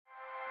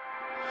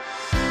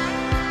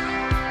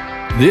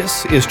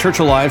This is Church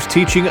Alive's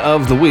Teaching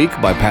of the Week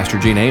by Pastor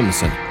Gene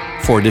Amundsen.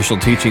 For additional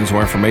teachings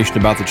or information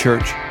about the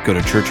church, go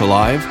to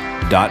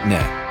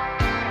churchalive.net.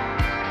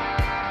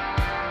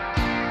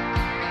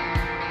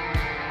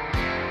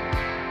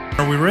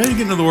 Are we ready to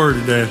get into the Word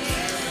today?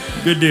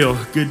 Good deal,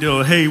 good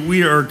deal. Hey,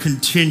 we are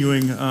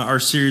continuing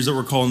our series that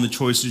we're calling The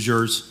Choice Is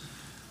Yours.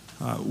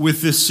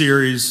 With this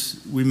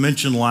series, we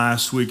mentioned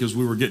last week as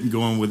we were getting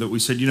going with it, we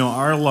said,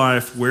 our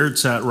life, where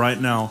it's at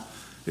right now,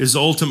 is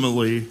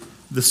ultimately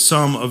the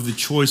sum of the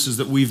choices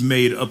that we've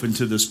made up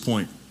until this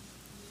point.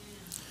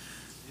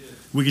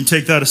 We can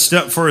take that a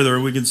step further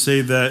and we can say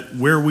that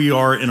where we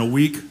are in a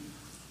week,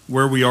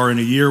 where we are in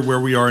a year, where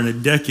we are in a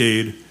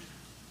decade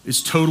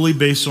is totally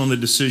based on the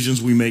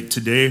decisions we make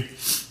today,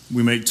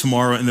 we make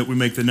tomorrow, and that we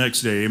make the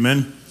next day.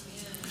 Amen?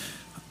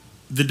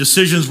 The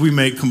decisions we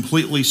make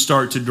completely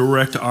start to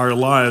direct our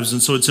lives,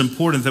 and so it's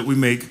important that we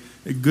make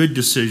good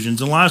decisions.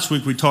 And last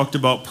week we talked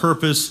about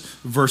purpose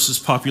versus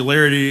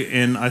popularity,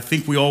 and I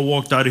think we all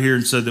walked out of here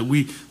and said that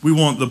we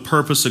want the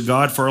purpose of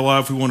God for our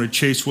life. We want to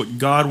chase what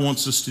God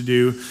wants us to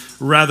do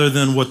rather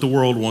than what the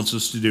world wants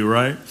us to do,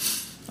 right?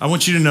 I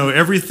want you to know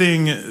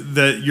everything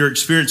that you're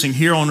experiencing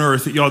here on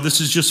earth, y'all,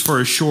 this is just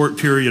for a short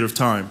period of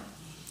time.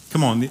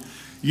 Come on,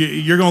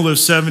 you're going to live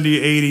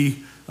 70,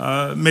 80,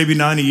 maybe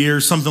 90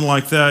 years, something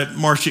like that.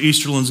 Marcia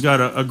Easterlin's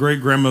got a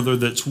great-grandmother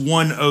that's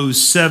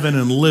 107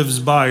 and lives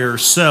by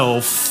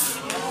herself.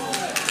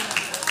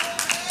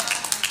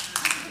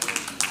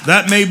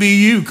 That may be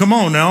you. Come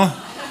on now.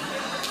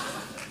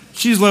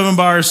 She's living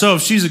by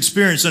herself. She's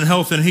experiencing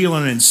health and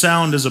healing and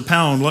sound as a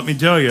pound, let me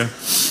tell you.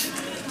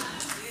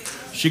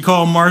 She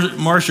called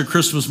Marcia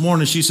Christmas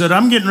morning. She said,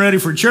 "I'm getting ready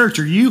for church.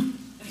 Are you?"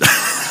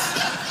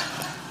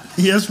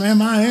 Yes,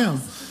 ma'am, I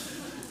am.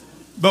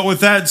 But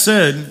with that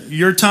said,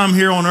 your time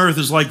here on earth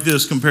is like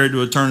this compared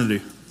to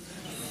eternity.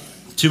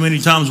 Too many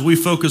times we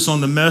focus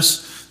on the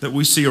mess that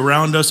we see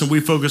around us, and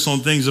we focus on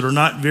things that are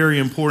not very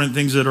important,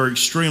 things that are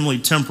extremely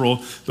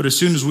temporal. But as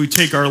soon as we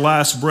take our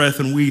last breath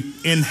and we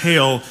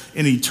inhale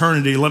in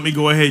eternity, let me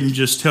go ahead and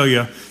just tell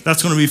you,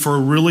 that's going to be for a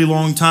really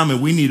long time, and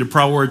we need to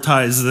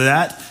prioritize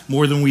that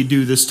more than we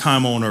do this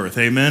time on earth.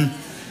 Amen?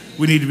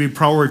 We need to be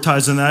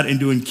prioritizing that and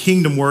doing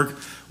kingdom work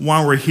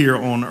while we're here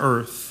on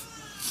earth.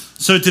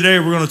 So today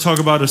we're going to talk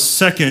about a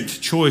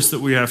second choice that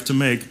we have to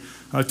make.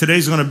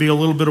 Today's going to be a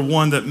little bit of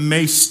one that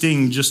may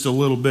sting just a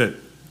little bit.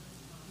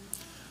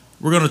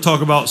 We're going to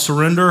talk about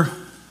surrender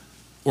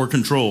or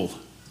control.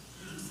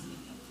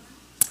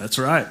 That's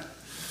right.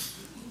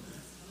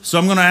 So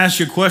I'm going to ask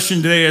you a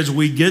question today as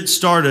we get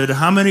started.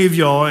 How many of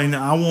y'all, and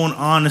I want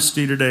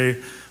honesty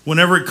today,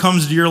 whenever it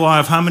comes to your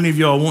life, how many of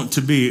y'all want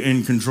to be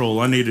in control?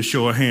 I need a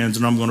show of hands,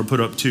 and I'm going to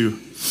put up 2.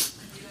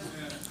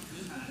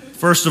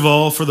 First of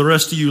all, for the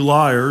rest of you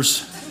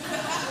liars,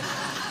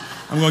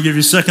 I'm going to give you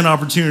a second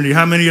opportunity.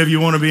 How many of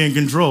you want to be in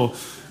control?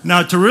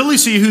 Now, to really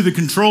see who the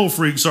control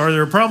freaks are,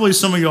 there are probably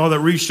some of y'all that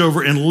reached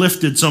over and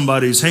lifted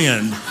somebody's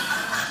hand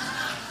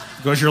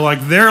because you're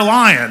like, they're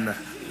lying.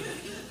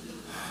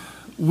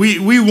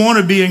 We want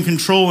to be in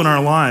control in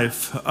our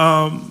life.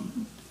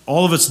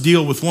 All of us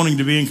deal with wanting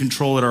to be in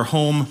control at our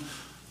home,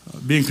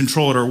 be in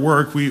control at our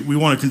work. We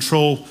want to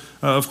control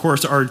of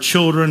course, our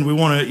children. We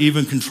want to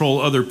even control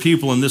other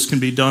people, and this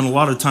can be done a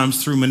lot of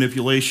times through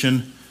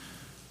manipulation,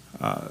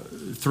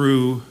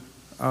 through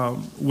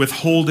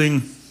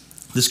withholding.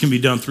 This can be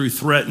done through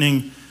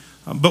threatening.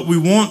 But we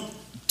want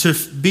to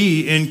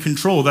be in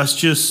control. That's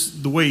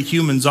just the way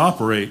humans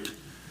operate.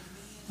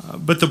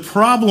 But the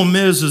problem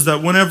is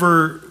that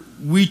whenever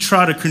we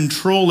try to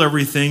control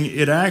everything,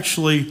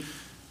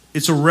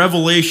 it's a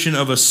revelation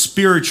of a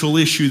spiritual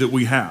issue that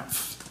we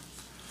have.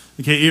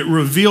 Okay, it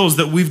reveals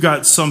that we've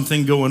got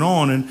something going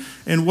on,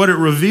 and what it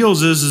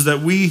reveals is that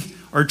we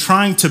are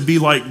trying to be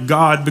like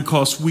God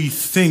because we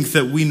think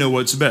that we know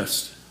what's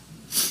best.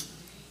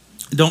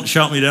 Don't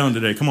shout me down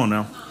today. Come on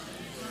now.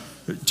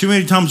 Too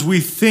many times we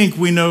think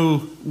we know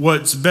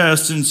what's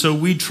best, and so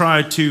we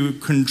try to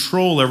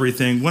control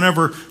everything.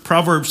 Whenever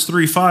Proverbs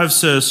 3:5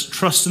 says,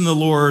 "Trust in the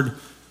Lord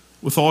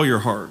with all your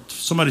heart."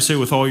 Somebody say,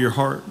 "With all your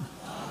heart."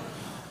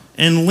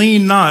 "And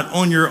lean not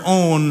on your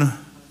own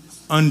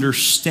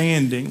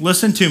understanding."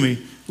 Listen to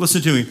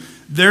me.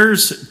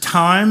 There's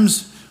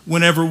times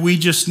whenever we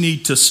just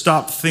need to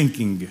stop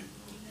thinking.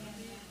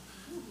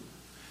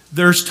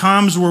 There's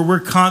times where we're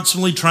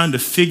constantly trying to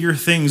figure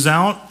things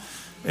out,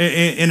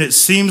 and it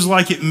seems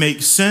like it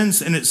makes sense,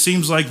 and it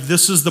seems like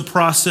this is the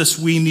process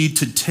we need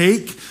to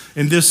take,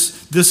 and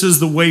this is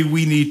the way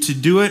we need to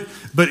do it,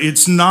 but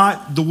it's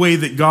not the way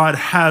that God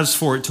has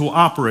for it to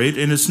operate,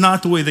 and it's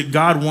not the way that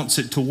God wants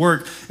it to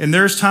work. And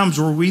there's times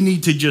where we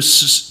need to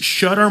just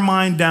shut our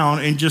mind down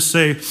and just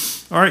say,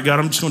 "All right, God,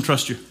 I'm just going to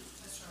trust you."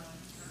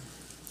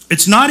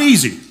 It's not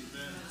easy.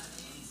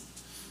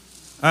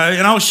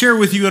 And I'll share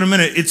with you in a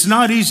minute. It's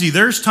not easy.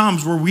 There's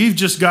times where we've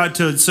just got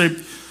to say,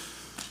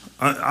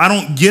 "I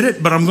don't get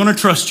it, but I'm going to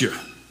trust you.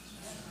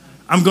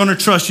 I'm going to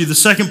trust you." The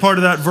second part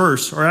of that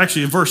verse, or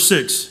actually verse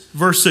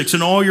 6,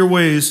 "In all your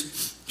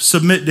ways,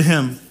 submit to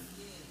him."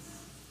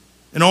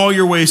 In all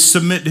your ways,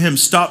 submit to him.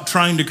 Stop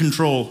trying to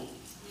control.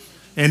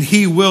 and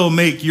he will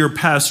make your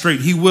path straight.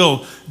 He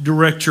will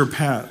direct your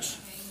path.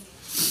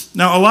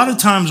 Now, a lot of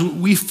times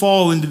we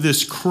fall into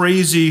this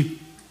crazy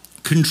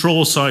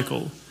control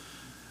cycle.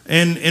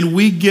 And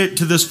we get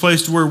to this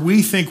place where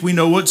we think we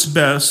know what's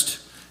best,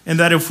 and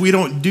that if we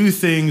don't do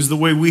things the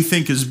way we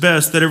think is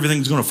best, that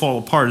everything's going to fall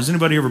apart. Has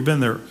anybody ever been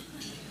there?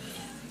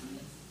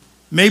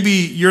 Maybe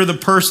you're the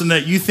person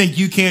that you think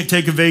you can't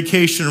take a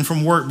vacation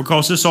from work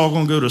because it's all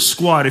going to go to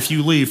squat if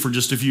you leave for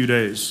just a few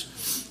days.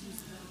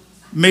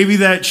 Maybe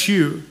that's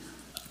you.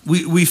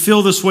 We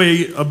feel this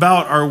way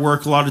about our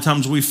work a lot of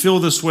times. We feel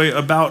this way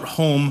about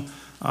home.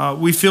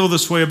 We feel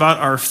this way about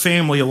our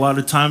family a lot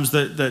of times,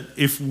 that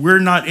if we're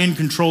not in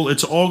control,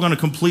 it's all going to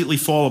completely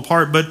fall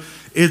apart. But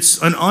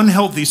it's an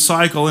unhealthy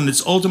cycle, and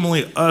it's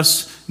ultimately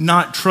us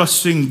not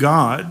trusting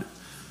God.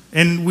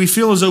 And we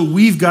feel as though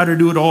we've got to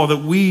do it all, that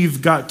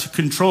we've got to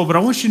control. But I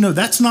want you to know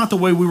that's not the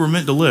way we were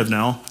meant to live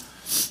now.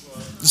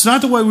 It's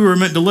not the way we were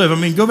meant to live. I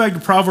mean, go back to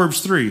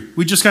Proverbs 3.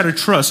 We just got to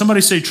trust.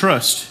 Somebody say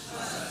trust.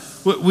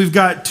 We've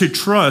got to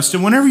trust.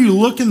 And whenever you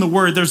look in the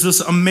Word, there's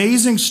this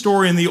amazing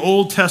story in the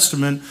Old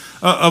Testament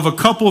of a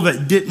couple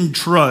that didn't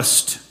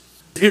trust.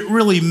 It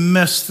really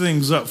messed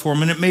things up for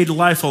them, and it made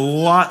life a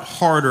lot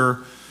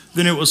harder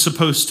than it was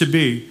supposed to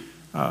be.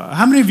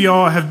 How many of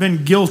y'all have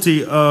been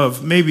guilty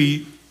of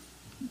maybe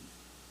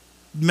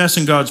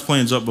messing God's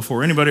plans up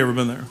before? Anybody ever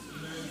been there?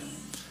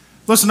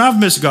 Listen, I've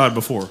missed God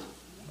before.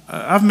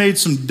 I've made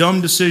some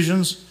dumb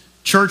decisions,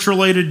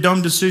 church-related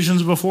dumb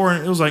decisions before,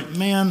 and it was like,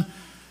 man,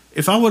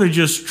 if I would have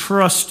just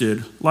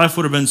trusted, life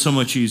would have been so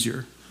much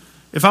easier.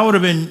 If I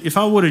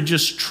would have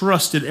just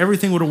trusted,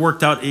 everything would have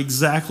worked out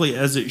exactly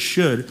as it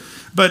should.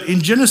 But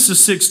in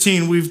Genesis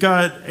 16, we've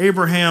got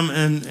Abraham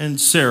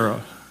and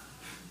Sarah.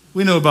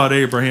 We know about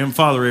Abraham,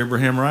 Father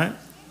Abraham, right?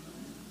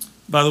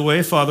 By the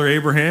way, Father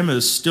Abraham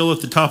is still at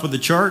the top of the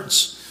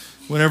charts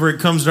whenever it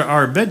comes to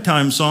our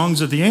bedtime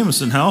songs at the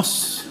Ameson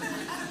house.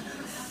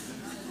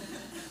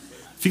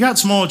 If you got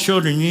small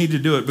children, you need to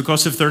do it,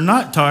 because if they're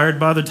not tired,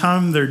 by the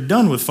time they're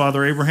done with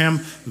Father Abraham,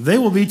 they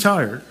will be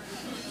tired.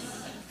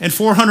 And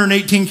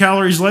 418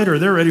 calories later,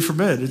 they're ready for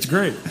bed. It's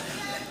great.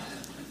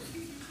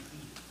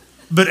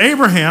 But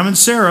Abraham and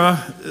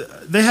Sarah,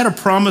 they had a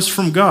promise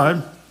from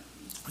God.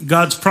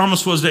 God's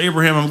promise was to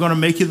Abraham, I'm going to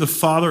make you the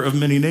father of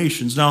many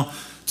nations. Now,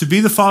 to be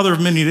the father of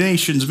many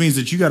nations means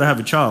that you got to have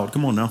a child.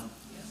 Come on now.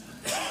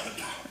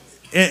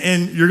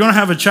 And you're going to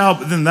have a child,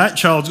 but then that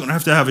child's going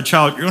to have a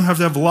child. You're going to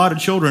have a lot of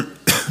children.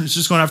 It's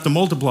just going to have to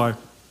multiply.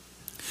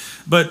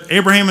 But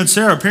Abraham and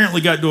Sarah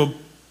apparently got to a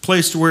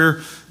place to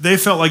where they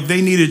felt like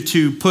they needed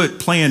to put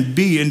plan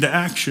B into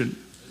action.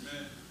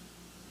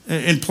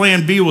 And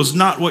plan B was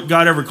not what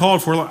God ever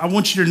called for. I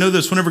want you to know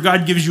this. Whenever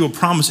God gives you a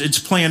promise, it's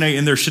plan A,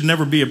 and there should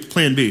never be a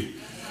plan B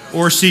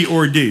or C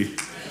or D.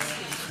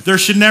 There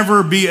should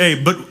never be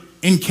a, but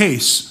in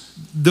case,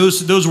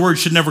 those words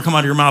should never come out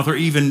of your mouth or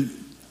even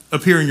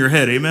appear in your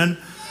head. Amen?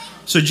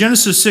 So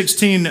Genesis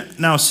 16,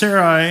 now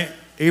Sarai,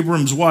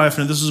 Abram's wife,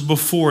 and this is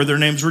before their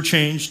names were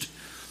changed.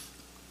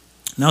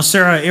 Now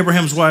Sarai,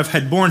 Abraham's wife,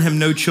 had borne him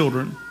no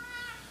children,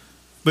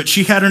 but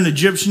she had an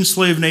Egyptian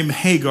slave named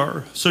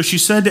Hagar. So she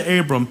said to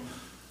Abram,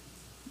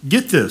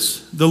 get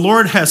this, the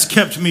Lord has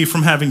kept me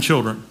from having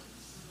children.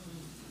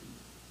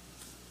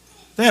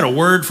 They had a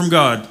word from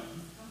God.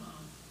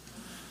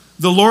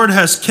 The Lord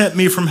has kept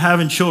me from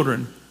having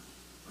children.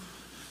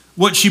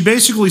 What she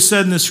basically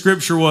said in this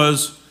scripture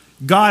was,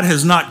 God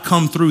has not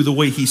come through the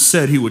way he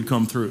said he would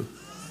come through.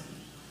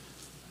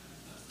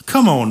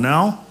 Come on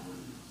now.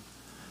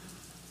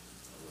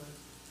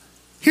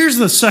 Here's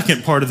the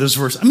second part of this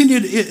verse. I mean,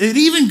 it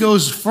even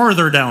goes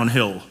further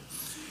downhill.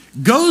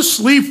 Go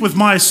sleep with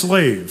my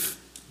slave.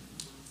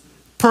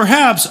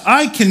 Perhaps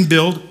I can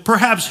build.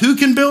 Perhaps who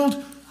can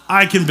build?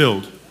 I can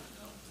build.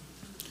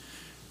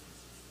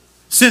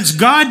 Since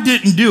God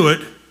didn't do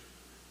it,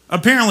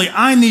 apparently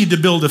I need to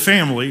build a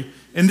family,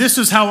 and this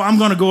is how I'm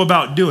going to go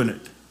about doing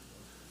it.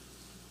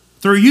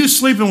 Through you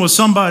sleeping with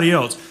somebody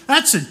else.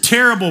 That's a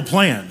terrible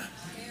plan.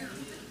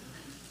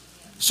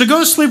 So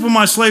go sleep with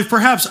my slave.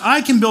 Perhaps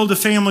I can build a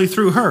family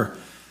through her.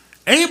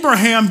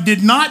 Abraham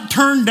did not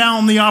turn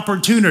down the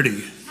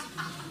opportunity.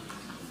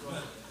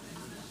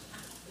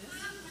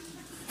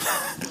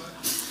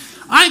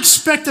 I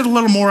expected a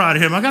little more out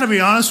of him. I got to be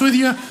honest with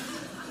you.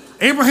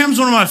 Abraham's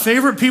one of my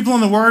favorite people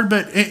in the Word,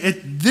 but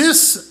at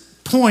this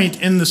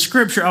point in the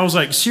scripture, I was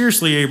like,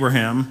 seriously,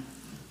 Abraham?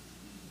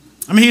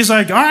 I mean, he's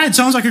like, all right,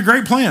 sounds like a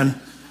great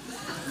plan.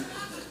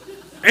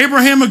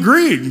 Abraham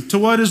agreed to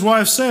what his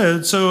wife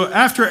said. So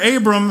after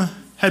Abram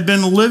had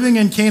been living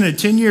in Canaan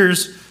 10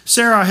 years,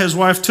 Sarah, his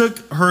wife, took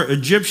her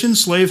Egyptian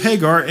slave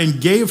Hagar and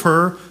gave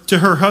her to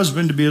her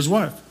husband to be his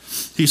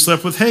wife. He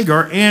slept with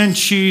Hagar, and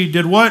she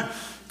did what?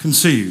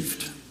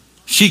 Conceived.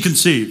 She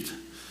conceived.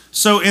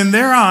 So in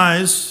their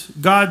eyes,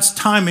 God's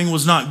timing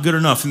was not good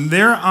enough. In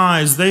their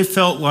eyes, they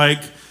felt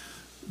like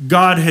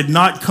God had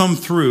not come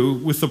through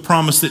with the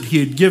promise that he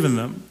had given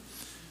them.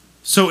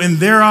 So in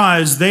their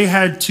eyes, they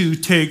had to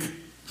take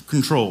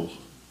control.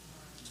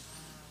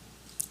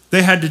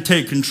 They had to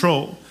take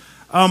control.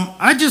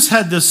 I just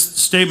had this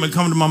statement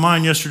come to my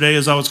mind yesterday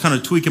as I was kind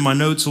of tweaking my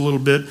notes a little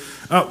bit.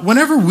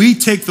 Whenever we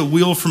take the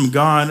wheel from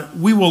God,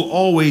 we will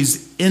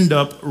always end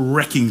up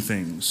wrecking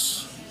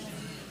things.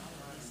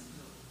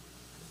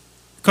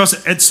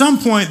 Because at some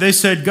point they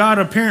said, God,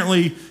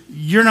 apparently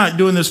you're not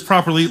doing this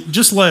properly.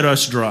 Just let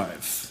us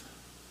drive.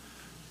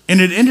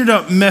 And it ended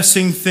up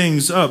messing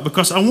things up,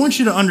 because I want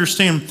you to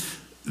understand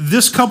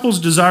this couple's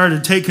desire to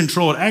take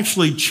control, it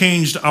actually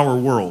changed our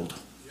world.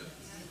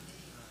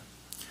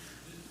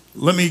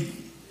 Let me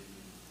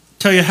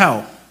tell you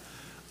how.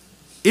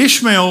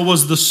 Ishmael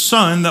was the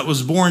son that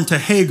was born to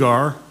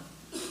Hagar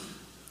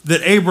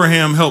that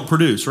Abraham helped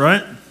produce,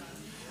 right?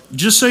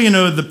 Just so you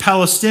know, the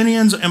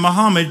Palestinians and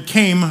Muhammad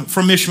came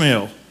from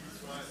Ishmael.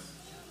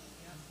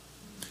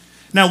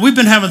 Now, we've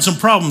been having some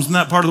problems in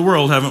that part of the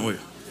world, haven't we?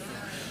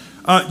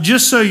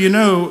 Just so you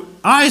know,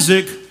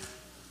 Isaac,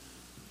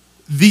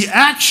 the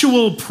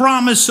actual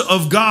promise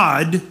of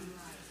God,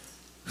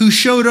 who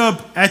showed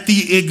up at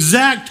the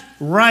exact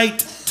right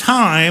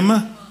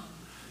time,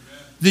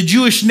 the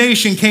Jewish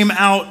nation came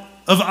out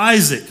of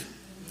Isaac.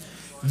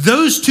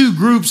 Those two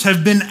groups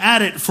have been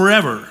at it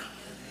forever.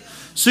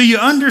 So you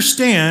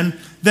understand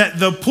that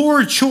the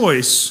poor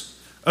choice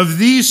of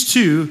these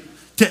two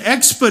to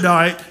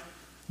expedite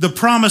the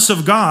promise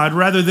of God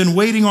rather than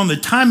waiting on the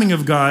timing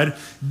of God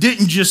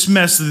didn't just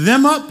mess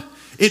them up,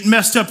 it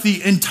messed up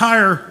the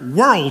entire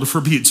world,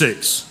 for Pete's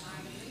sakes.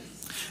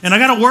 And I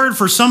got a word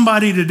for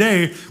somebody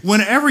today.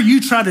 Whenever you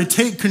try to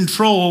take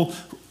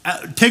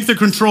the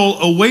control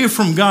away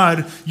from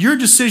God, your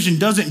decision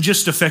doesn't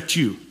just affect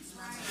you.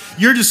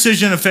 Your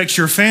decision affects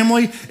your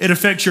family, it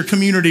affects your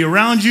community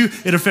around you,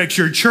 it affects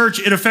your church,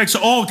 it affects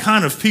all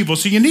kind of people.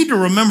 So you need to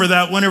remember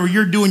that whenever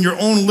you're doing your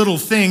own little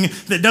thing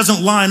that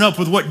doesn't line up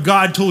with what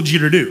God told you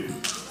to do.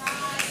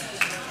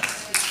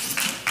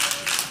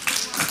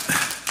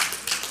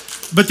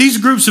 But these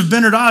groups have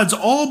been at odds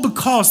all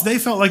because they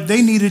felt like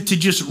they needed to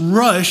just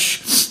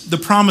rush the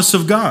promise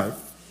of God.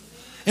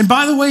 And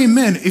by the way,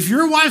 men, if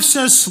your wife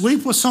says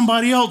sleep with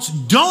somebody else,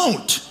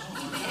 don't.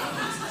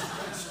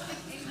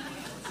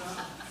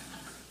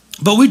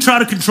 But we try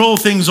to control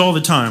things all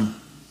the time.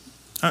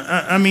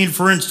 I mean,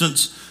 for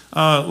instance,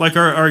 like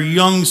our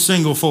young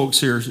single folks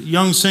here,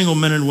 young single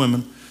men and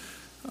women.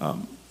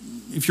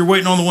 If you're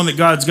waiting on the one that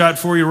God's got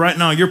for you right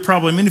now, you're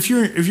probably, I mean, if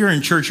you're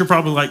in church, you're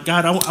probably like,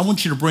 God, I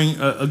want you to bring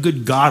a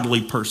good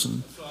godly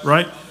person,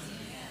 right?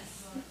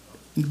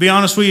 And to be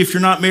honest with you, if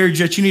you're not married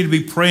yet, you need to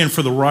be praying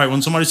for the right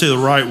one. Somebody say the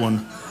right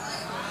one.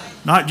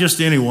 Not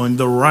just anyone,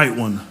 the right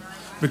one.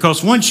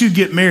 Because once you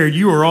get married,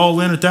 you are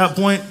all in at that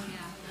point.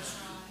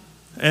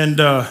 And,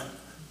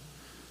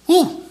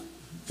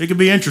 it could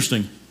be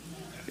interesting.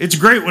 It's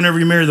great whenever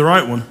you marry the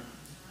right one.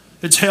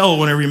 It's hell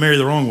whenever you marry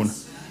the wrong one.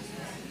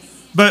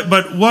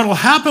 But what will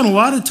happen a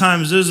lot of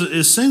times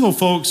is single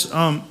folks,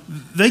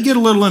 they get a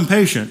little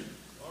impatient.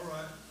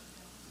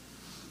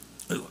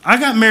 I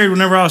got married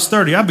whenever I was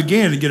 30. I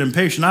began to get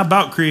impatient. I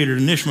about created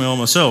an Ishmael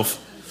myself.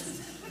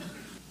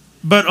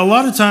 But a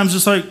lot of times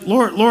it's like,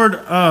 Lord,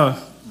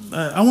 I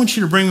want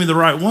you to bring me the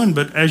right one.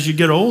 But as you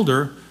get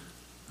older,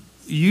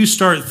 you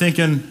start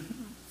thinking,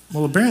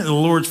 well, apparently the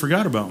Lord's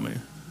forgot about me.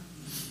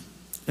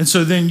 And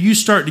so then you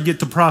start to get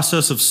the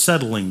process of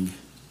settling.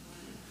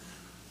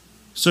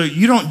 So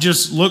you don't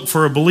just look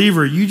for a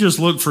believer, you just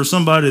look for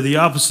somebody of the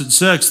opposite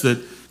sex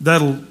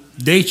that'll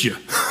date you.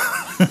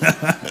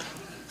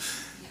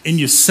 And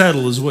you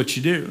settle is what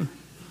you do.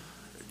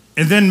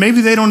 And then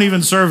maybe they don't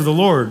even serve the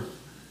Lord.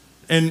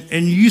 And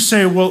you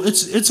say, well,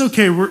 it's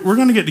okay, we're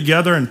going to get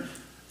together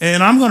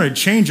and I'm going to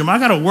change them. I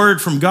got a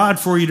word from God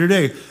for you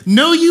today.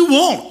 No, you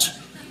won't.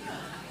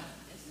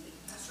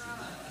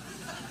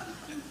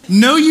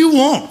 No, you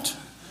won't.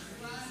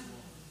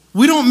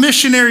 We don't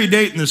missionary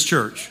date in this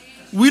church.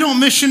 We don't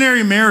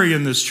missionary marry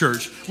in this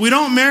church. We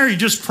don't marry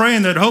just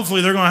praying that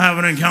hopefully they're going to have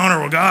an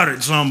encounter with God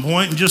at some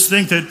point and just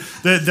think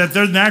that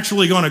they're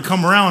naturally going to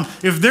come around.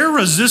 If they're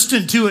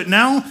resistant to it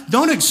now,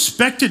 don't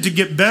expect it to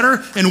get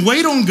better and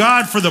wait on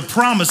God for the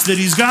promise that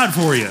He's got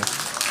for you.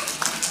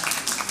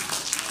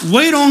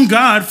 Wait on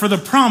God for the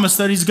promise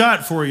that He's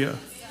got for you.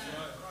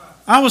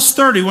 I was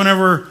 30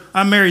 whenever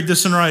I married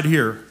this one right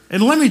here.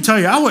 And let me tell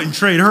you, I wouldn't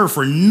trade her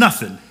for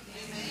nothing.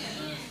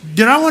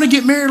 Did I want to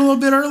get married a little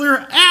bit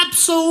earlier?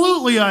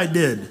 Absolutely I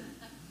did.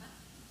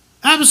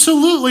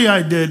 Absolutely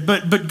I did.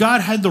 But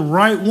God had the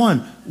right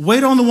one.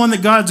 Wait on the one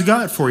that God's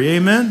got for you.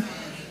 Amen?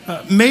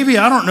 Maybe,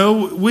 I don't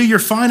know, with your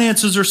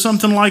finances or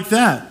something like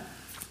that.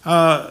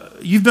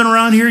 You've been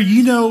around here.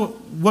 You know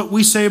what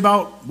we say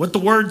about what the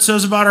Word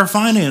says about our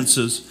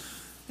finances.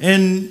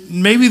 And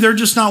maybe they're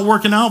just not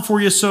working out for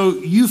you, so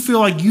you feel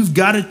like you've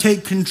got to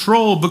take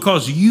control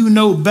because you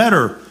know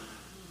better.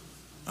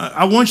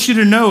 I want you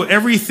to know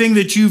everything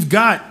that you've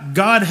got,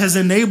 God has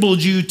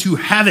enabled you to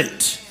have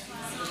it.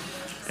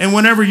 And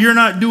whenever you're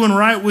not doing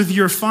right with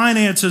your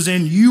finances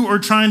and you are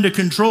trying to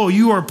control,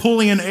 you are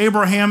pulling in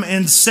Abraham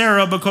and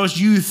Sarah because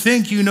you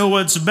think you know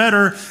what's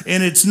better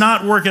and it's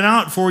not working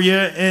out for you,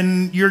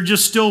 and you're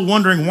just still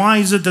wondering, why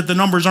is it that the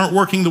numbers aren't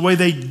working the way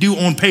they do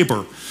on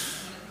paper?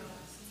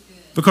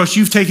 because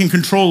you've taken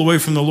control away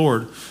from the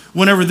Lord.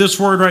 Whenever this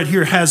word right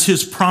here has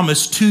his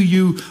promise to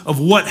you of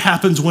what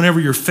happens whenever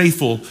you're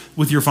faithful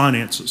with your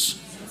finances.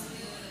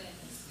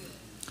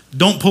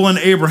 Don't pull an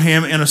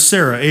Abraham and a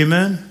Sarah,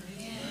 amen?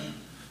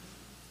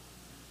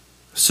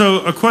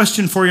 So a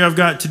question for you I've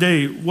got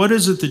today, what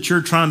is it that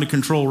you're trying to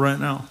control right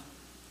now?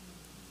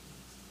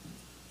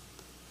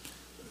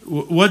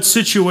 What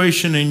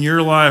situation in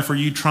your life are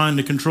you trying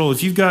to control?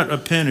 If you've got a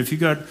pen, if you've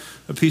got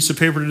a piece of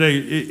paper today,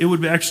 it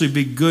would actually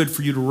be good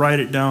for you to write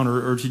it down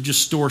or to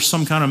just store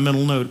some kind of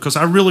mental note, because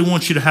I really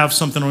want you to have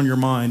something on your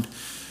mind.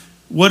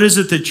 What is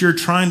it that you're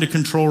trying to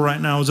control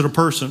right now? Is it a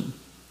person?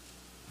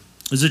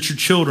 Is it your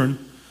children?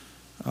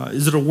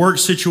 Is it a work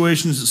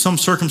situation? Is it some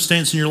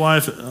circumstance in your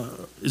life?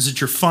 Is it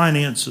your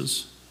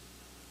finances?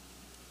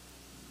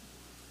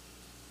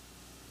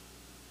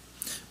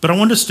 But I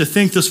want us to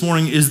think this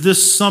morning, is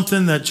this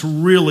something that's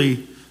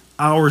really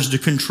ours to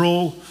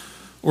control?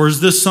 Or is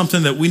this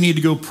something that we need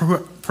to go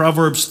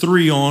Proverbs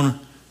 3 on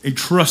and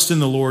trust in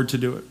the Lord to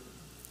do it?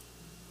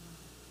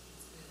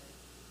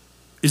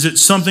 Is it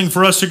something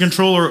for us to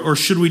control, or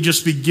should we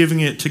just be giving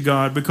it to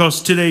God?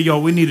 Because today,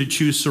 y'all, we need to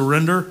choose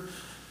surrender,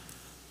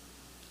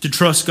 to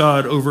trust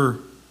God over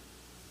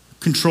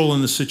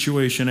controlling the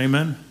situation.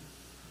 Amen?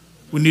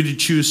 We need to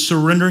choose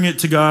surrendering it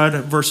to God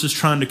versus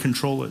trying to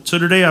control it. So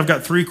today I've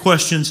got 3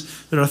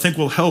 questions that I think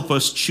will help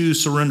us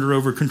choose surrender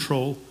over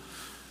control.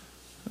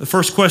 The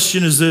first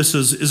question is this,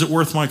 is it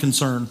worth my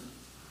concern?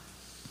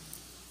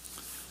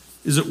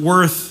 Is it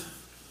worth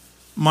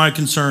my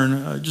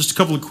concern? Just a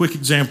couple of quick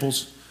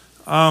examples.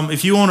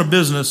 If you own a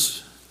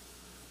business,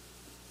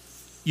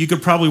 you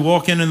could probably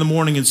walk in the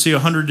morning and see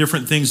 100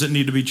 different things that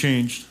need to be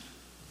changed.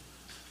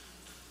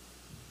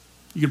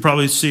 You could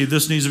probably see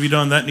this needs to be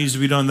done, that needs to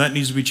be done, that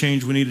needs to be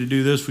changed, we need to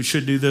do this, we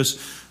should do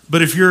this.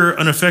 But if you're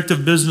an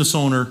effective business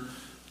owner,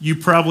 you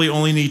probably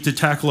only need to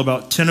tackle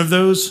about 10 of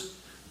those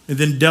and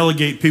then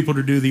delegate people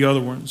to do the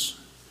other ones,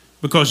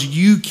 because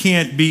you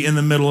can't be in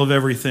the middle of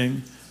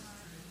everything.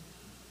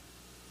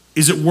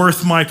 Is it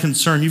worth my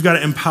concern? You've got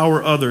to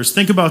empower others.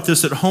 Think about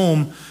this at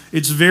home.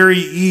 It's very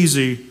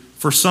easy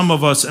for some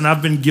of us, and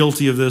I've been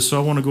guilty of this,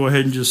 so I want to go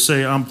ahead and just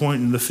say I'm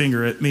pointing the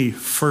finger at me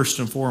first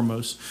and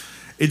foremost.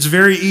 It's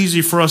very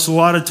easy for us a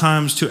lot of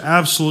times to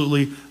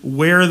absolutely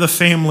wear the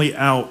family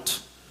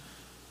out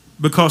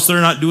because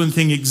they're not doing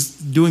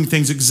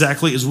things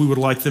exactly as we would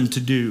like them to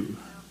do.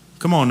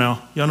 Come on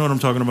now. Y'all know what I'm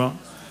talking about.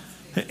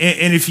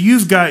 And if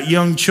you've got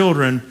young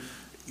children,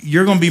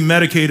 you're going to be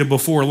medicated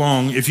before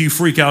long if you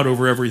freak out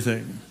over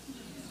everything.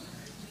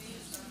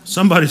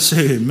 Somebody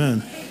say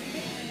amen.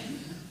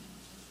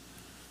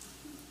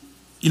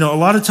 You know, a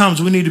lot of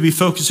times we need to be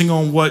focusing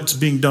on what's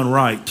being done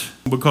right,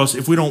 because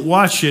if we don't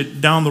watch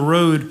it down the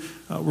road,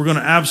 we're going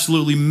to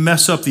absolutely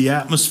mess up the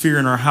atmosphere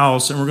in our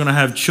house, and we're going to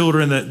have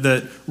children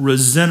that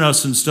resent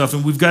us and stuff,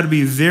 and we've got to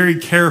be very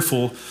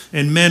careful.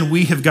 And men,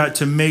 we have got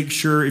to make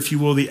sure, if you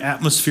will, the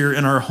atmosphere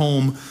in our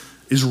home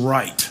is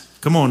right.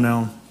 Come on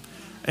now.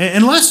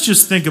 And let's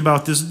just think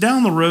about this.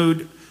 Down the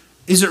road,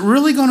 is it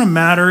really going to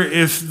matter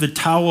if the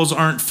towels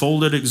aren't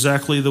folded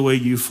exactly the way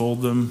you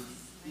fold them?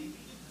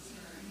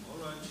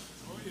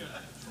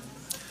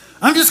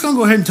 I'm just going to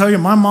go ahead and tell you,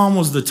 my mom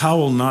was the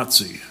towel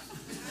Nazi.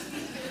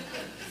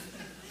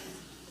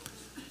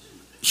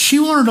 She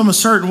wanted them a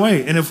certain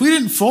way, and if we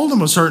didn't fold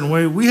them a certain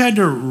way, we had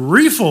to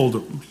refold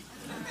them.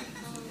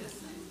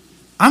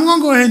 I'm going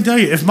to go ahead and tell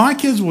you, if my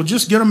kids will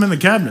just get them in the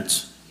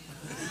cabinets,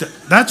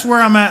 that's where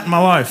I'm at in my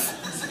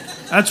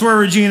life. That's where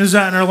Regina's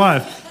at in her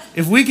life.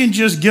 If we can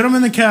just get them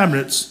in the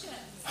cabinets,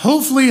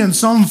 hopefully in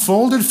some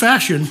folded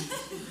fashion,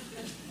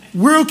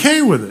 we're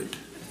okay with it.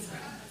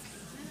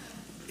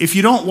 If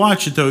you don't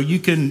watch it, though, you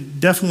can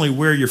definitely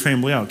wear your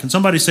family out. Can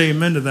somebody say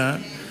amen to that?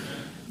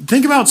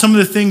 Think about some of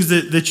the things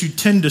that you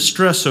tend to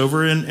stress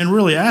over, and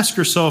really ask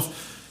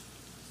yourself,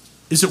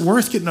 is it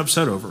worth getting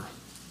upset over?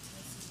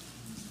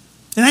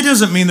 And that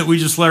doesn't mean that we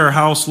just let our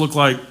house look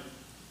like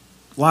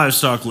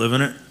livestock live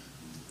in it.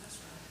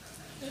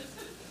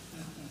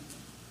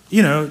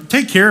 You know,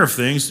 take care of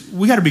things.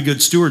 We got to be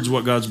good stewards of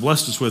what God's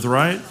blessed us with,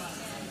 right?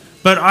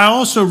 But I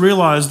also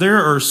realize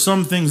there are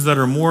some things that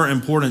are more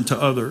important to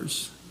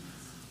others.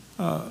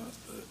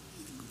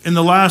 In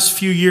the last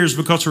few years,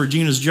 because of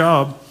Regina's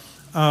job,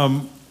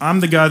 I'm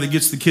the guy that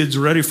gets the kids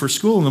ready for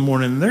school in the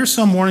morning. And there's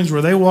some mornings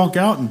where they walk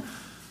out and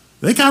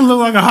they kind of look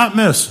like a hot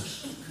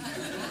mess.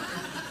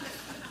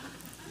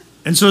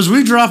 And so as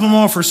we drop them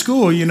off for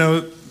school, you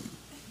know,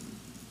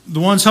 the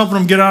ones helping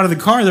them get out of the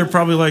car, they're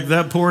probably like,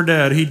 that poor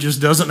dad, he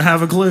just doesn't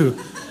have a clue.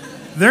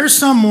 There's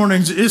some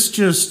mornings, it's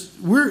just,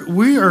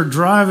 we are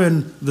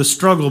driving the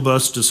struggle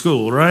bus to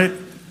school, right?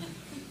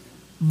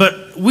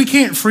 But we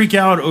can't freak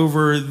out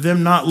over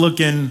them not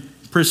looking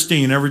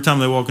pristine every time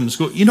they walk into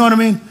school. You know what I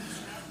mean?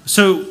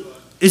 So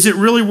is it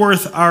really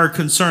worth our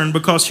concern?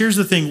 Because here's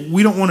the thing,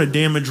 we don't want to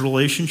damage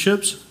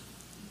relationships.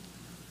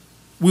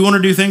 We want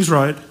to do things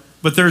right.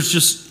 But there's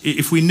just,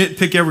 if we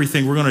nitpick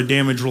everything, we're going to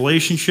damage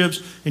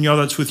relationships. And y'all,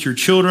 that's with your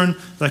children.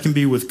 That can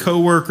be with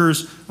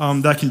coworkers.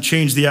 That can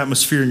change the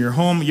atmosphere in your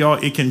home. Y'all,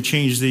 it can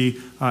change the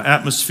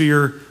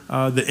atmosphere,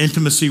 the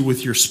intimacy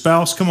with your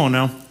spouse. Come on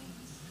now.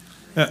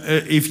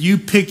 If you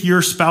pick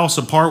your spouse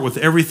apart with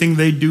everything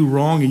they do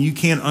wrong and you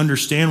can't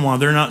understand why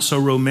they're not so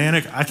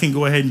romantic, I can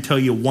go ahead and tell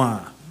you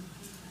why.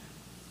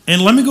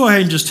 And let me go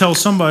ahead and just tell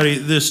somebody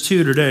this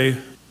too today.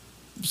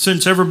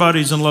 Since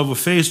everybody's in love with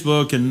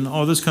Facebook and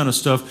all this kind of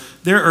stuff,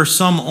 there are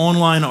some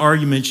online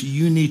arguments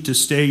you need to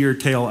stay your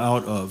tail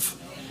out of.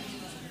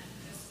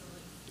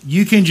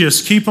 You can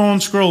just keep on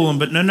scrolling,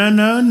 but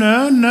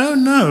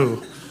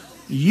no.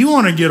 You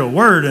want to get a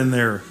word in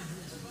there.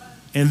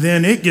 And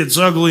then it gets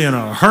ugly in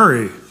a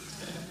hurry.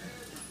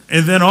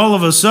 And then all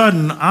of a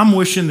sudden, I'm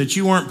wishing that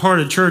you weren't part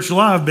of Church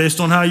Live based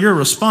on how you're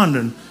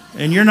responding.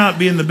 And you're not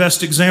being the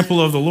best example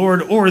of the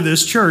Lord or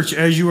this church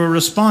as you are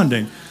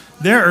responding.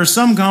 There are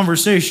some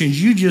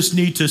conversations you just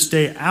need to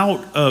stay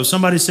out of.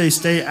 Somebody say,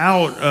 stay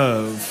out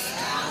of.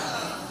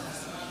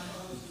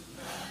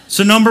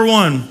 So number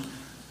one,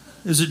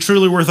 is it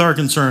truly worth our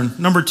concern?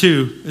 Number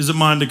two, is it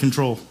mine to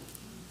control?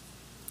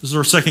 This is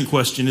our second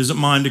question. Is it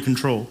mine to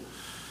control?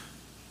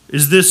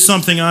 Is this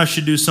something I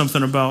should do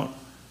something about?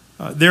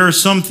 There are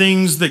some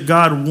things that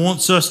God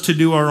wants us to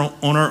do on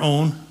our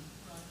own.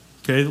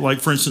 Okay, like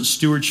for instance,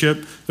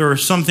 stewardship. There are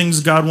some things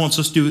God wants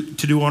us to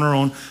do on our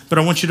own. But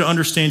I want you to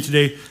understand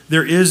today,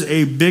 there is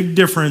a big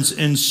difference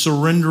in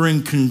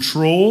surrendering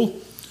control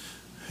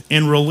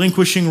and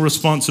relinquishing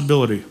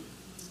responsibility.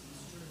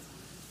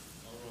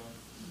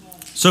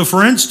 So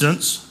for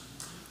instance,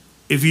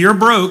 if you're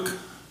broke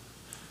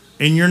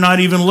and you're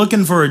not even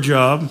looking for a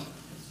job,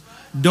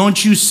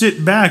 don't you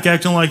sit back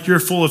acting like you're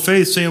full of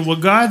faith saying, well,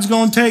 God's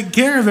going to take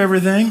care of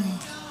everything.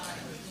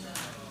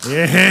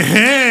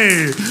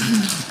 Hey.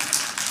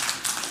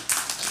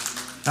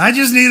 I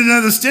just need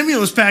another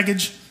stimulus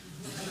package.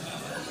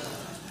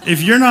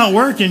 If you're not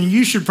working,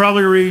 you should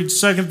probably read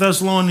 2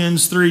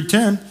 Thessalonians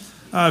 3:10.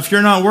 If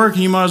you're not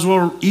working, you might as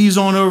well ease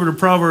on over to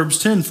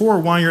Proverbs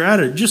 10:4 while you're at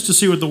it, just to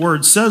see what the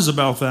word says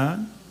about that.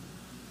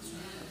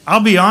 I'll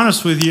be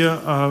honest with you,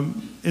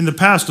 in the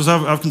past, because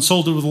I've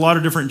consulted with a lot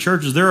of different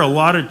churches, there are a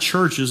lot of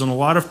churches and a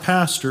lot of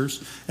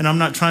pastors, and I'm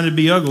not trying to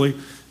be ugly,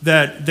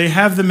 that they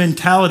have the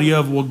mentality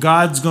of, well,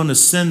 God's going to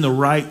send the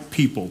right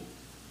people.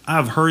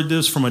 I've heard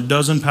this from a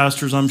dozen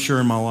pastors, I'm sure,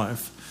 in my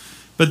life.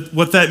 But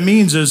what that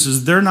means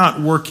is they're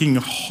not working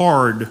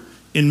hard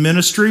in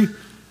ministry,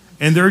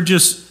 and they're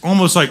just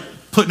almost like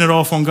putting it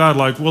off on God,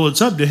 like, well,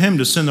 it's up to him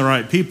to send the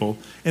right people.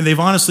 And they've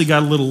honestly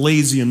got a little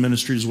lazy in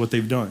ministry is what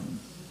they've done.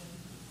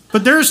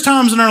 But there's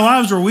times in our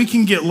lives where we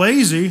can get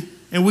lazy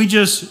and we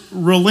just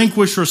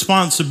relinquish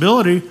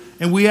responsibility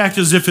and we act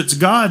as if it's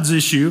God's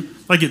issue,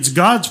 like it's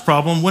God's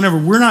problem, whenever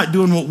we're not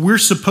doing what we're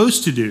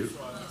supposed to do.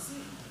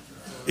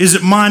 Is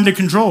it mine to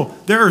control?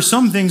 There are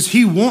some things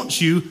he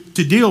wants you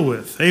to deal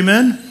with.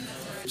 Amen?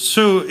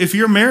 So if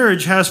your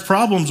marriage has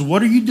problems,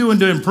 what are you doing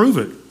to improve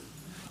it?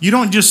 You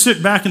don't just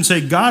sit back and say,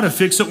 God will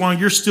fix it while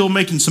you're still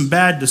making some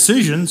bad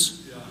decisions.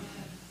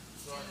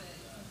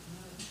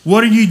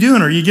 What are you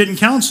doing? Are you getting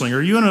counseling?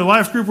 Are you in a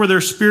life group where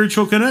there's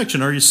spiritual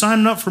connection? Are you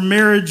signing up for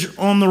Marriage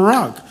on the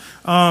Rock?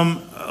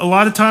 A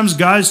lot of times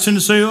guys tend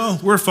to say, oh,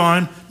 we're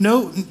fine.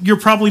 No, you're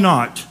probably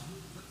not.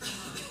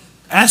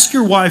 Ask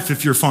your wife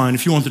if you're fine,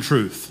 if you want the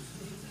truth.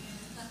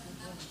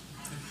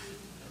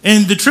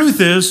 And the truth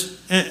is,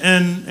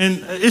 and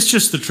it's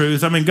just the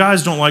truth. I mean,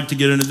 guys don't like to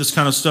get into this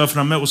kind of stuff.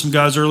 And I met with some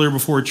guys earlier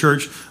before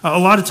church. A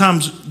lot of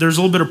times there's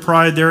a little bit of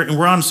pride there. And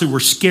we're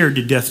scared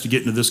to death to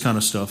get into this kind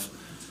of stuff.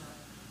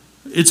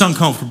 It's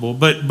uncomfortable,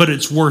 but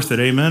it's worth it.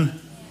 Amen.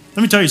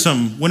 Let me tell you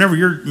something. Whenever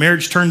your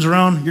marriage turns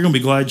around, you're going to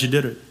be glad you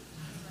did it.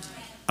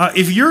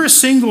 If you're a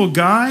single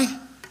guy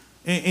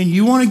and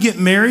you want to get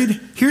married,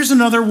 here's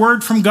another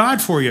word from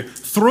God for you.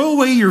 Throw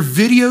away your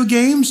video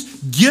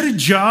games, get a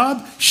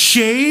job,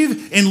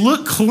 shave, and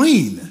look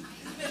clean.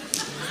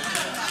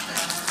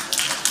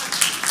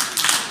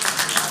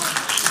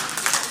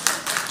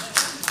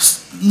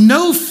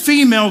 No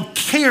female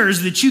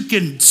cares that you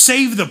can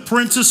save the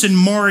princess in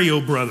Mario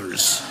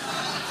Brothers.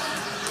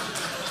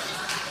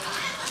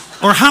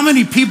 Or how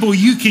many people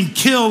you can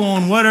kill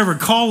on whatever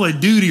Call of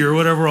Duty or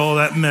whatever all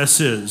that mess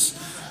is.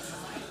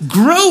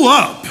 Grow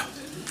up.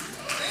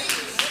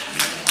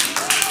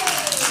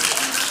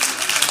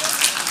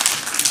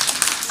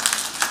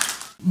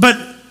 But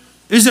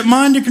is it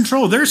mine to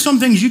control? There's some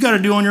things you got to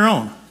do on your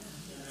own.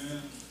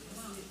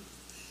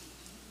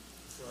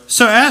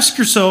 So ask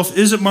yourself,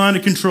 is it mine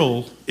to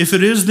control? If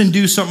it is, then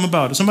do something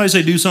about it. Somebody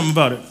say, do something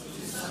about it.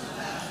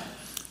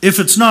 If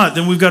it's not,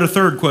 then we've got a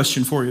third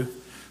question for you.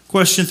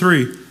 Question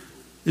 3,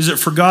 is it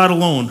for God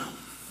alone?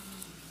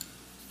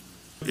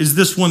 Is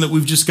this one that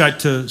we've just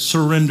got to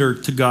surrender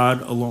to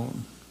God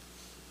alone?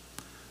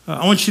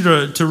 I want you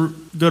to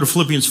go to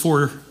Philippians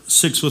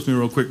 4:6 with me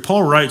real quick.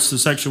 Paul writes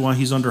this actually while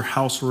he's under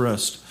house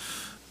arrest.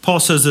 Paul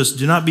says this,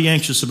 do not be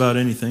anxious about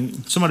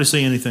anything. Somebody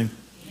say anything.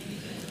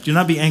 Do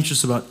not be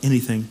anxious about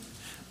anything,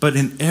 but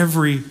in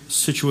every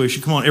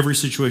situation. Come on, every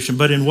situation.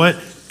 But in what?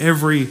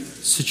 Every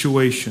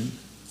situation.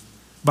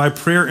 By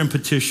prayer and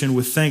petition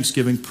with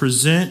thanksgiving,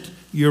 present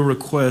your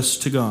requests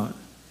to God.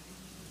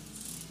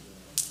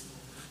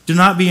 Do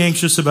not be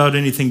anxious about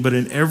anything, but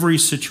in every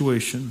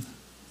situation.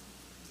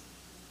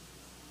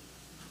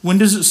 When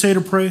does it say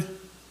to pray?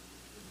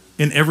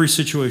 In every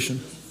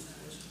situation.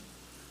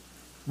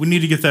 We need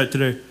to get that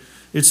today.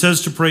 It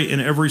says to pray in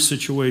every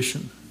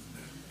situation.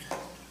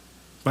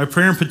 By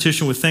prayer and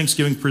petition with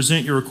thanksgiving,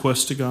 present your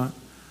requests to God.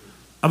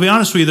 I'll be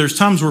honest with you, there's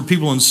times where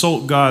people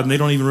insult God and they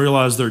don't even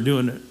realize they're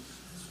doing it.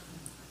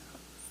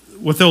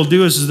 What they'll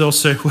do is they'll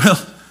say,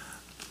 well,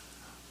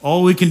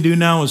 all we can do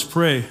now is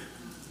pray.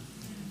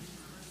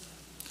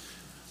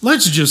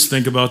 Let's just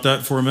think about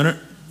that for a minute.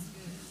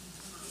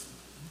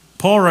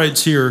 Paul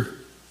writes here,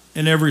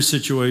 in every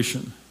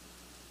situation,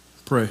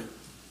 pray.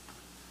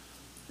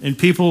 And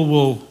people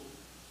will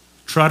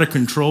try to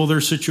control their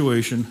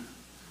situation,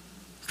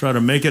 try to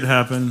make it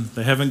happen.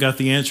 They haven't got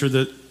the answer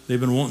that they've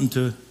been wanting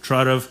to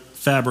try to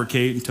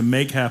fabricate and to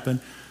make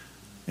happen.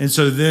 And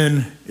so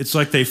then it's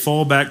like they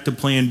fall back to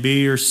plan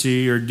B or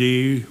C or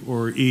D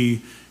or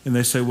E, and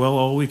they say, well,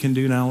 all we can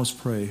do now is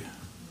pray.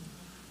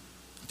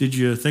 Did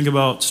you think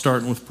about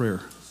starting with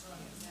prayer?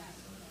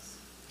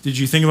 Did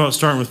you think about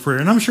starting with prayer?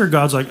 And I'm sure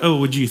God's like, oh,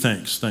 well, gee,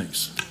 thanks.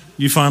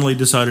 You finally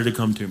decided to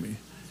come to me.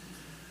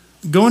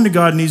 Going to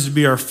God needs to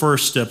be our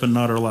first step and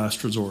not our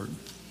last resort.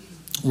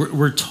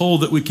 We're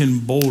told that we can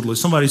boldly,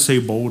 somebody say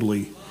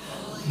boldly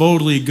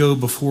go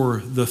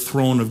before the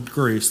throne of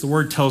grace. The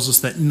word tells us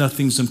that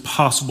nothing's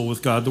impossible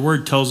with God. The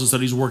word tells us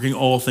that he's working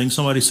all things.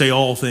 Somebody say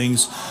all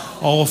things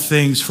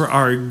for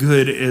our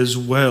good as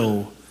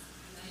well.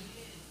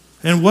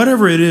 And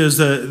whatever it is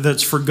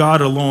that's for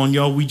God alone,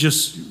 y'all, we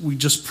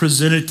just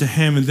present it to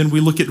him. And then we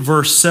look at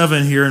verse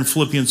 7 here in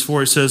Philippians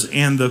 4. It says,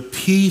 and the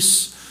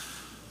peace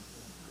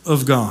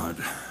of God.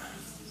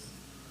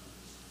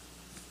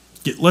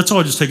 Let's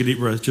all just take a deep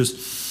breath.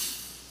 Just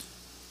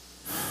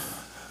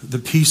the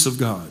peace of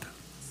God,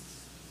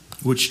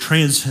 which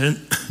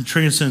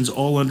transcends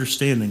all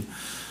understanding,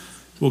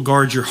 will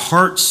guard your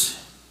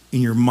hearts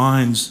and your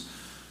minds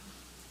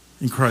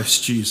in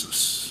Christ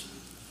Jesus.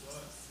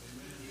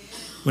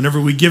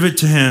 Whenever we give it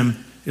to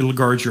him, it'll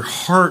guard your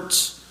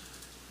hearts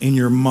and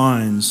your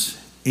minds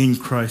in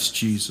Christ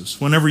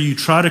Jesus. Whenever you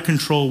try to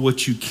control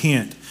what you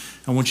can't,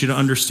 I want you to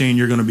understand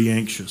you're going to be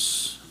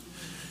anxious.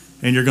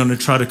 And you're going to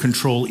try to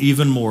control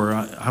even more.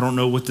 I don't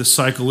know what this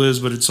cycle is,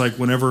 but it's like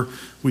whenever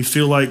we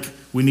feel like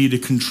we need to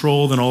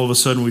control, then all of a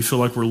sudden we feel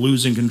like we're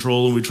losing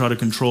control and we try to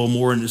control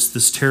more, and it's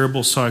this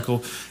terrible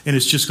cycle, and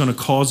it's just going to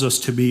cause us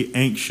to be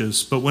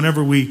anxious. But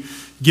whenever we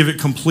give it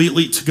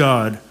completely to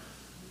God,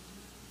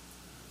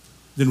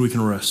 then we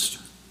can rest.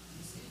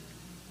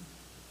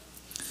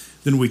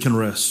 Then we can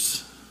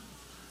rest.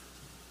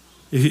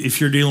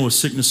 If you're dealing with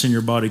sickness in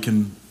your body,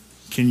 can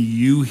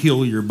you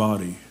heal your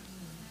body?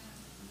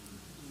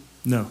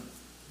 No,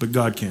 but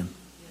God can.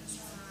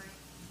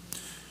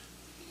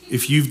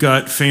 If you've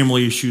got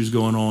family issues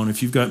going on,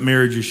 if you've got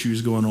marriage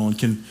issues going on,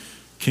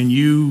 can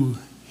you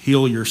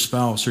heal your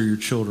spouse or your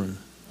children?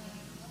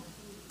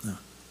 No.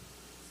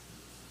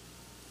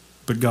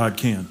 But God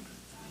can.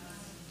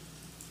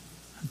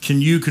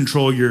 Can you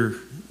control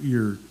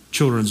your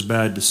children's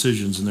bad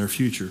decisions in their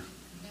future?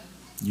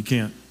 You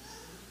can't.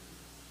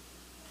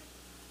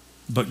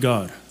 But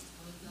God.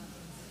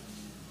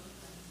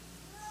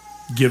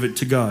 Give it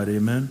to God,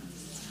 amen?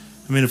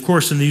 I mean, of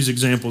course, in these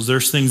examples,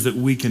 there's things that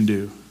we can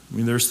do. I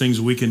mean, there's things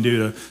we can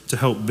do to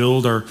help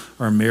build our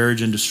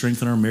marriage and to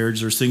strengthen our marriage.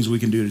 There's things we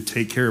can do to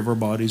take care of our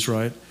bodies,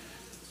 right?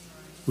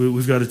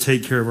 We've got to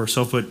take care of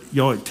ourselves. But,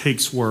 y'all, it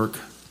takes work.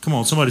 Come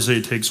on, somebody say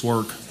it takes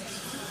work.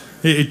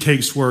 It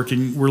takes work,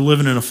 and we're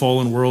living in a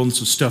fallen world, and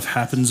so stuff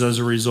happens as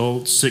a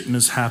result.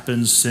 Sickness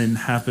happens, sin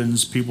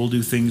happens, people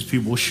do things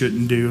people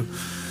shouldn't do.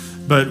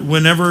 But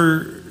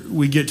whenever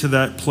we get to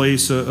that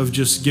place of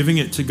just giving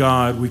it to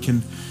God, we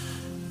can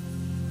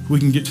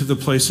get to the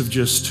place of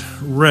just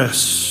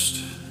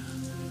rest.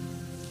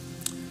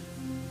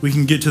 We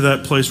can get to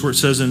that place where it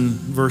says in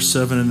verse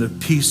 7, and the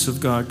peace of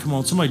God. Come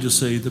on, somebody just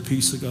say the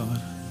peace of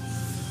God.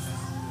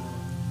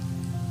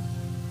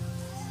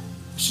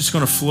 It's just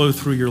going to flow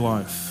through your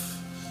life.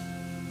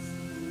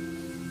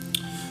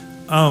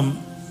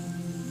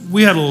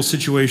 We had a little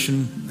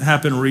situation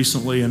happen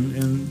recently,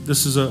 and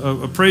this is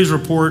a praise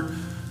report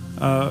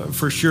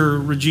for sure.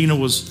 Regina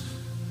was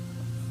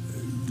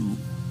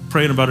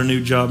praying about a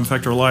new job. In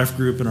fact, our life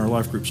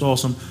group's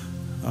awesome.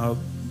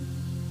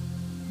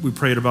 We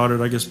prayed about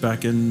it, I guess,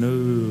 back in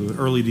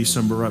early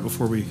December, right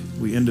before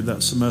we ended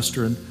that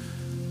semester. And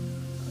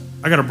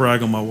I got to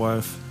brag on my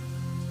wife.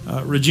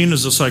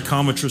 Regina's a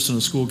psychometrist and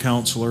a school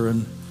counselor,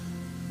 and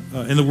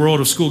in the world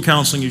of school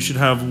counseling, you should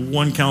have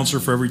one counselor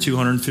for every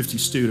 250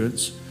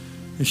 students.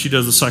 And she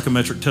does the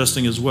psychometric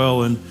testing as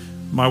well. And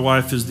my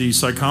wife is the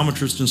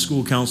psychometrist and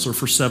school counselor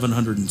for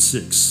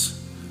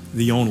 706,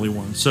 the only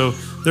one. So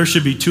there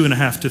should be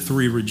 2.5 to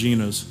 3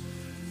 Reginas.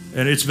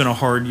 And it's been a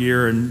hard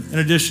year. And in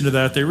addition to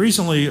that, they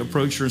recently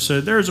approached her and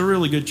said, there's a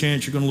really good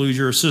chance you're going to lose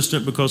your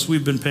assistant because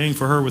we've been paying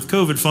for her with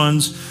COVID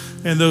funds,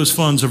 and those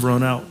funds have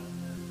run out.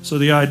 So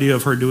the idea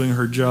of her doing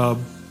her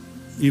job,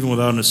 even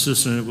without an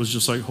assistant, it was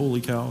just like, holy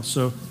cow.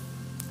 So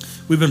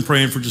we've been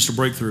praying for just a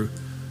breakthrough.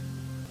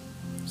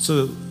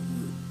 So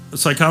a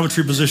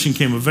psychometry position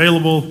came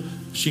available.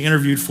 She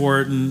interviewed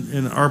for it,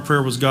 and our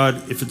prayer was,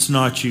 God, if it's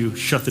not you,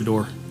 shut the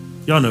door.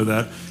 Y'all know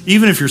that.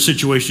 Even if your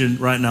situation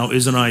right now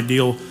isn't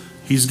ideal,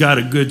 He's got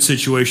a good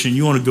situation.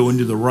 You want to go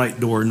into the right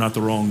door, not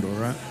the wrong door,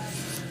 right?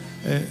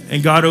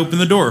 And God opened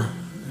the door.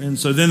 And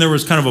so then there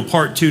was kind of a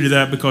part two to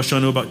that, because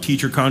y'all know about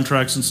teacher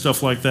contracts and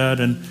stuff like that.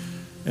 And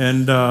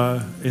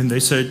they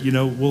said,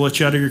 we'll let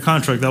you out of your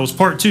contract. That was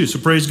part two. So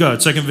praise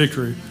God, second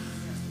victory.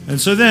 And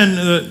so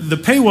then the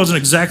pay wasn't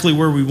exactly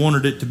where we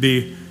wanted it to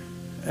be.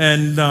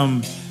 And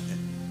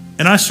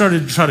I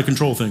started to try to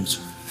control things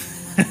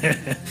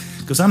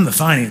because I'm the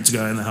finance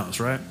guy in the house,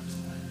 right?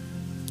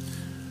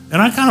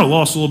 And I kind of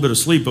lost a little bit of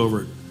sleep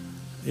over it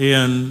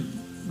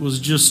and was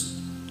just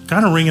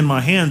kind of wringing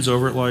my hands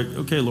over it like,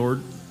 okay,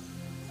 Lord,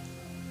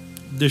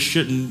 this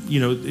shouldn't,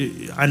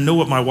 I know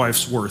what my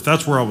wife's worth.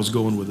 That's where I was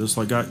going with this.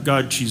 Like,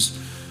 God, she's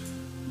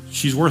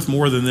worth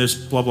more than this,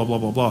 blah, blah, blah,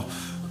 blah, blah.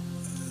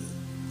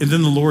 And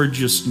then the Lord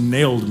just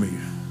nailed me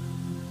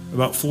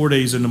about 4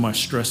 days into my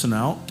stressing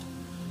out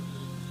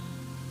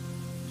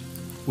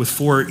with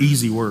 4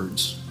 easy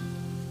words.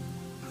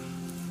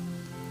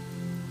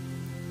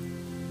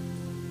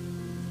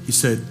 He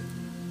said,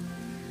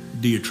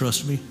 do you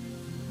trust me?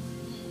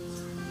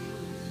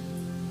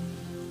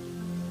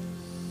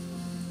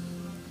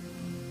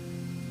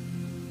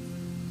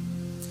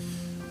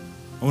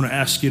 I want to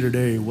ask you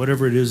today,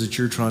 whatever it is that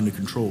you're trying to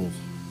control,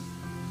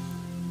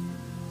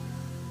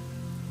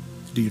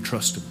 do you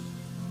trust Him?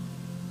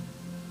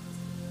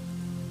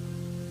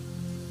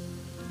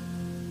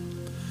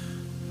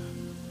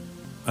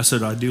 I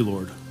said, I do,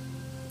 Lord.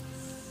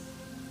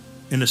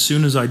 And as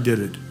soon as I did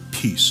it,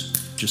 peace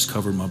just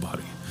covered my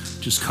body,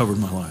 just covered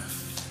my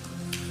life.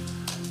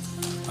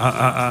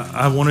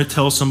 I want to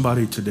tell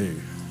somebody today,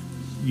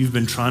 you've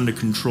been trying to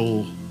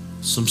control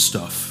some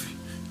stuff.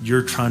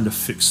 You're trying to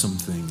fix some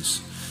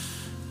things.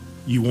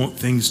 You want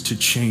things to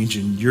change,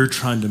 and you're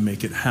trying to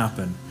make it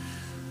happen.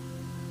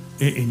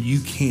 And you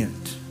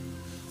can't.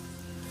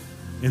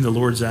 And the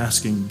Lord's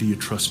asking, do you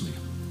trust me?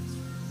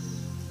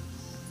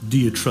 Do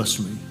you trust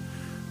me?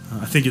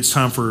 I think it's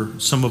time for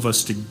some of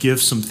us to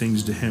give some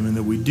things to Him, and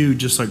that we do,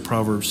 just like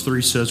Proverbs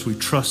 3 says, we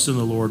trust in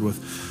the Lord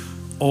with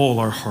all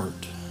our heart.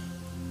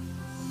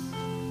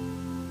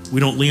 We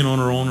don't lean on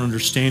our own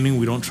understanding.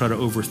 We don't try to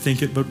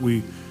overthink it, but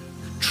we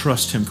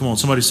trust Him. Come on,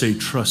 somebody say,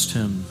 trust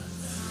Him.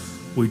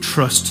 We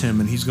trust Him,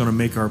 and He's going to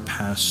make our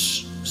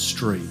paths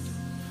straight.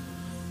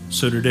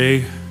 So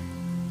today,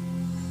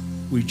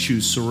 we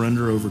choose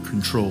surrender over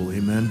control.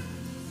 Amen.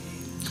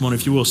 Come on,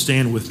 if you will,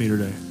 stand with me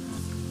today.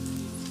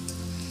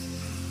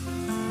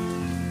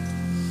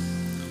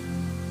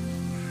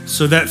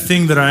 So that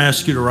thing that I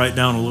asked you to write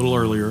down a little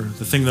earlier,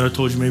 the thing that I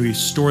told you, maybe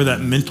store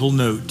that mental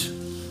note.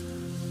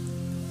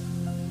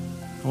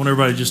 I want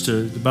everybody just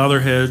to bow their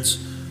heads,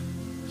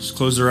 just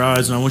close their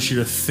eyes, and I want you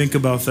to think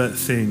about that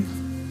thing.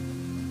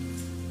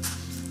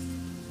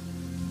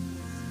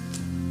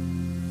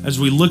 As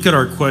we look at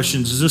our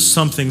questions, is this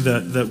something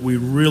that we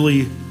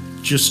really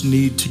just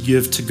need to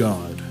give to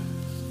God?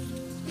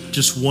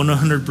 Just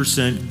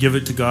 100% give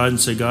it to God and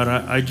say, God,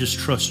 I just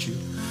trust you.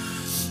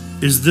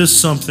 Is this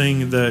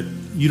something that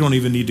you don't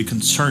even need to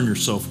concern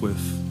yourself with?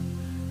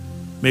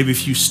 Maybe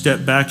if you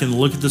step back and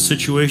look at the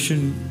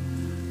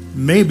situation,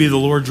 maybe the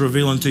Lord's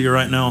revealing to you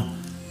right now,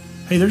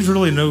 hey, there's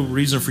really no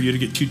reason for you to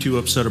get too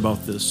upset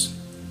about this.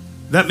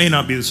 That may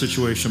not be the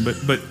situation,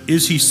 but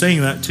is He saying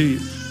that to you?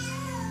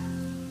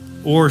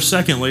 Or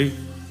secondly,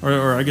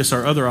 or I guess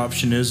our other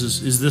option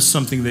is this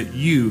something that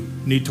you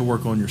need to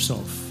work on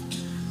yourself?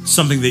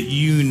 Something that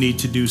you need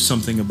to do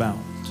something about?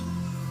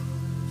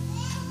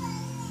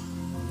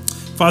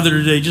 Father,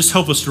 today, just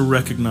help us to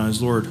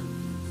recognize, Lord,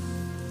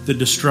 the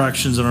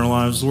distractions in our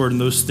lives, Lord, and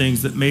those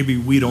things that maybe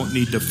we don't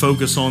need to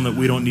focus on, that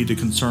we don't need to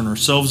concern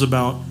ourselves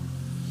about.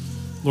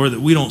 Lord,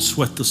 that we don't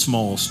sweat the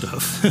small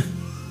stuff.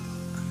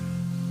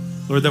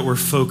 Lord, that we're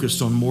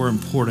focused on more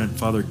important,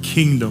 Father,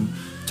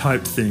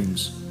 kingdom-type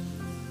things.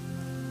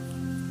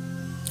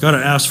 God,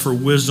 I ask for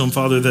wisdom,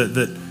 Father,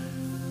 that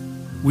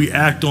we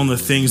act on the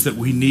things that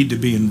we need to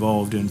be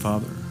involved in,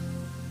 Father,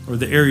 or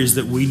the areas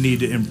that we need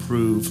to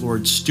improve,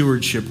 Lord,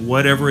 stewardship,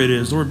 whatever it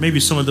is. Lord,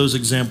 maybe some of those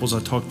examples I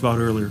talked about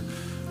earlier.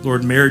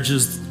 Lord,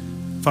 marriages,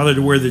 Father,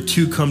 to where the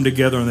two come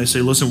together and they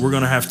say, listen, we're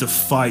going to have to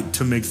fight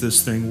to make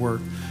this thing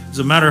work. As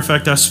a matter of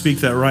fact, I speak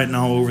that right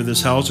now over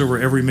this house, over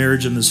every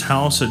marriage in this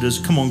house. It is,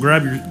 come on,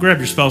 grab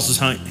your spouse's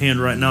hand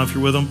right now if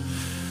you're with them.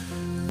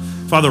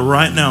 Father,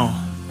 right now,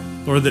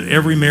 Lord, that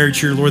every marriage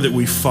here, Lord, that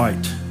we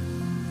fight.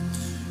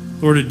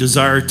 Lord, a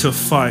desire to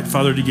fight,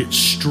 Father, to get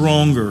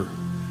stronger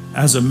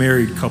as a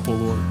married couple,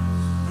 Lord.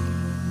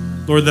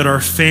 Lord, that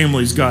our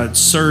families, God,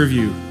 serve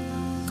you.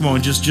 Come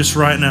on, just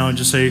right now and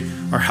just say,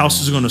 our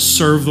house is going to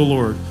serve the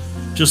Lord.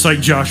 Just like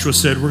Joshua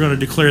said, we're going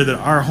to declare that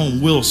our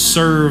home will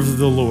serve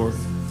the Lord.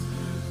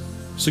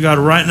 So God,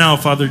 right now,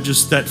 Father,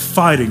 just that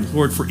fighting,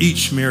 Lord, for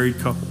each married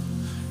couple.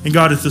 And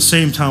God, at the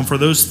same time, for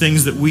those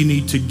things that we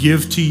need to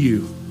give to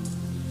you,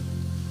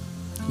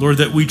 Lord,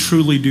 that we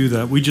truly do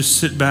that. We just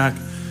sit back,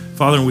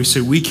 Father, and we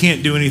say, we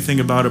can't do anything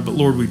about it, but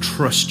Lord, we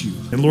trust you.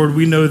 And Lord,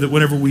 we know that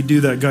whenever we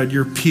do that, God,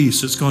 your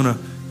peace is going to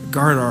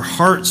guard our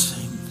hearts,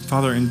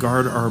 Father, and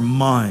guard our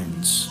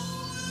minds.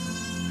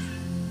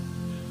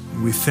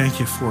 And we thank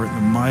you for it in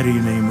the mighty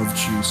name of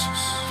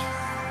Jesus.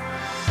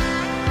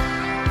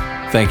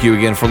 Thank you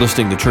again for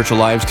listening to Church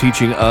Alive's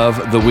Teaching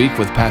of the Week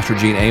with Pastor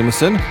Gene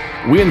Ameson.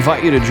 We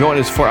invite you to join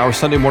us for our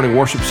Sunday morning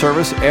worship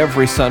service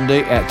every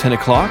Sunday at 10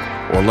 o'clock,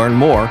 or learn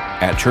more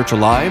at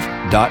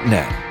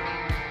churchalive.net.